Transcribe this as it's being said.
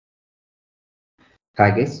Hi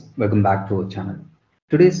guys, welcome back to our channel.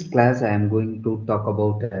 Today's class I am going to talk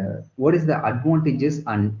about what is the advantages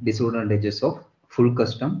and disadvantages of full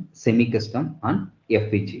custom, semi-custom and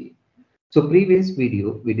FPGA. So previous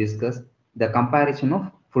video we discussed the comparison of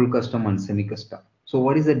full custom and semi-custom. So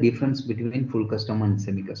what is the difference between full custom and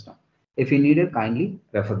semi-custom? If you need it, kindly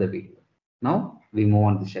refer the video. Now we move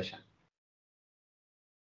on to the session.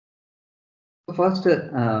 So first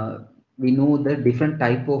we know the different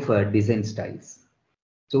type of design styles.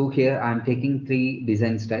 So here I am taking three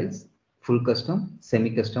design styles: full custom,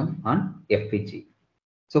 semi-custom and FPG.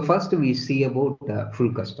 So first we see about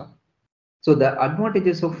full custom. So the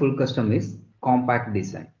advantages of full custom is compact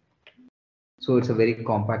design. So it's a very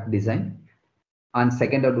compact design. And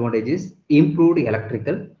second advantage is improved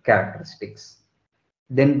electrical characteristics.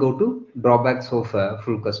 Then go to drawbacks of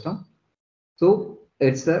full custom. So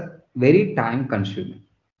it's a very time consuming.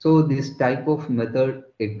 So this type of method,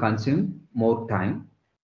 it consumes more time,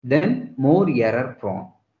 then more error prone.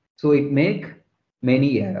 So it make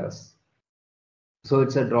many errors. So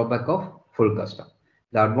it's a drawback of full custom.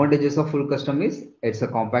 The advantages of full custom is it's a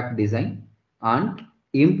compact design and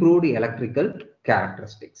improved electrical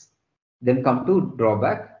characteristics. Then come to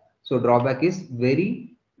drawback. So drawback is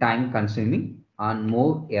very time consuming and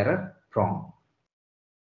more error prone.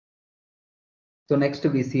 So next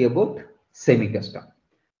we see about semi-custom.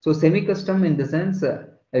 So semi-custom in the sense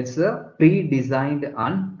it's a pre-designed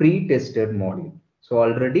and pre-tested module. So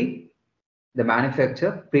already the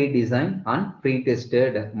manufacturer pre-designed and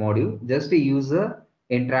pre-tested module. Just the user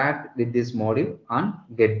interact with this module and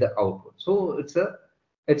get the output. So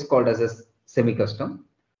it's called as a semi-custom.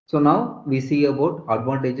 So now we see about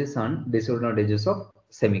advantages and disadvantages of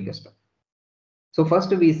semi-custom. So first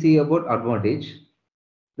we see about advantage.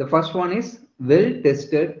 The first one is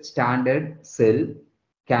well-tested standard cell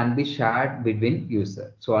can be shared between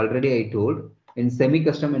user. So already I told in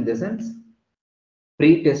semi-custom in the sense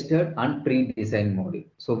pre-tested and pre-designed module.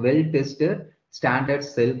 So well-tested standard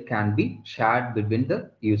cell can be shared between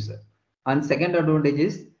the user. And second advantage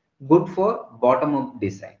is good for bottom-up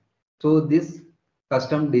design. So this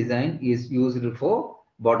custom design is used for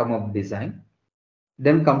bottom-up design.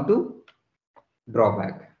 Then come to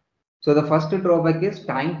drawback. So the first drawback is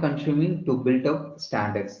time consuming to build up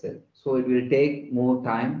standard cell. So it will take more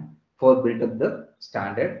time for build up the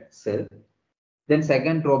standard cell. Then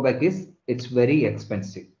second drawback is it's very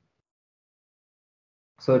expensive.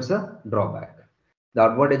 So it's a drawback. The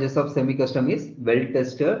advantages of semi-custom is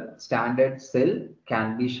well-tested standard cell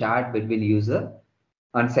can be shared between user.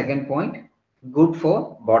 And second point, good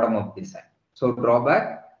for bottom-up design. So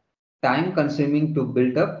drawback, time consuming to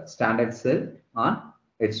build up standard cell and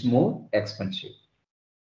it's more expensive.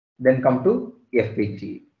 Then come to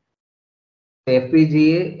FPGA.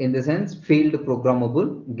 FPGA in the sense field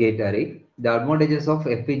programmable gate array. The advantages of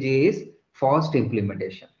FPGA is fast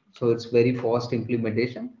implementation. So it's very fast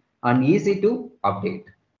implementation and easy to update.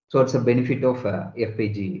 So it's a benefit of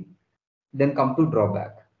FPGA. Then come to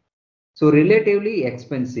drawback. So relatively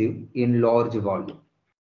expensive in large volume.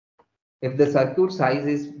 If the circuit size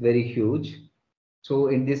is very huge, so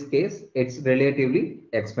in this case, it's relatively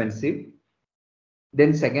expensive.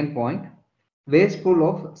 Then second point, wasteful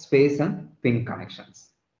of space and pin connections.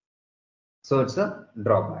 So it's a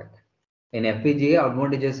drawback. In FPGA,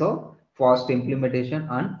 advantages of fast implementation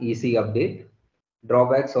and easy update.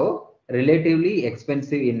 Drawbacks of relatively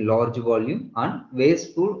expensive in large volume and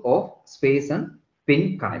wasteful of space and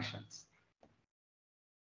pin connections.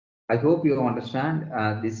 I hope you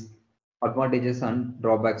understand these advantages and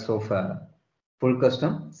drawbacks of full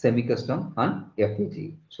custom, semi-custom and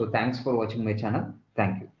FPGA. So thanks for watching my channel.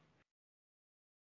 Thank you.